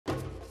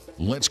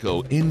Let's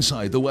go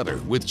inside the weather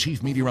with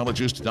Chief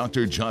Meteorologist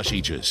Dr. Josh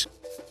Eachus.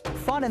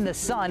 Fun in the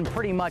sun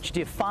pretty much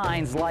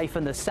defines life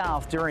in the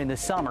South during the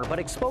summer, but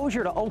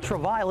exposure to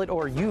ultraviolet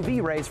or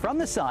UV rays from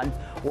the sun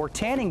or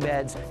tanning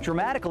beds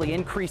dramatically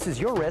increases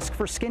your risk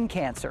for skin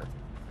cancer.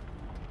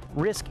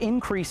 Risk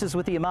increases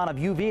with the amount of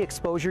UV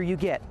exposure you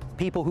get.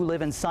 People who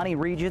live in sunny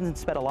regions and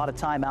spend a lot of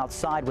time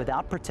outside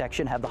without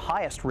protection have the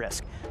highest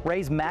risk.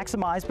 Rays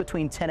maximize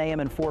between 10 a.m.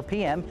 and 4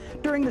 p.m.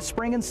 during the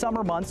spring and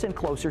summer months and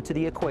closer to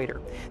the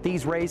equator.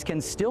 These rays can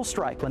still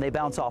strike when they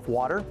bounce off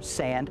water,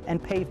 sand,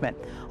 and pavement.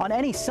 On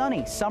any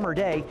sunny summer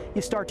day,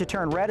 you start to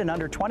turn red in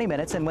under 20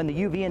 minutes, and when the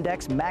UV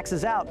index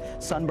maxes out,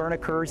 sunburn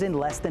occurs in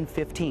less than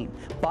 15.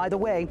 By the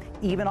way,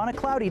 even on a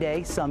cloudy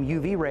day, some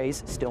UV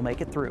rays still make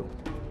it through.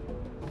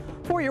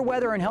 For your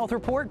weather and health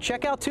report,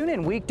 check out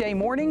TuneIn weekday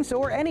mornings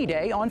or any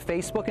day on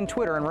Facebook and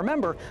Twitter. And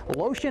remember,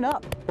 lotion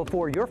up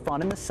before your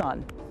fun in the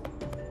sun.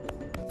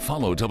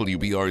 Follow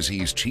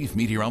WBRZ's Chief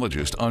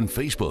Meteorologist on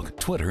Facebook,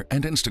 Twitter,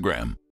 and Instagram.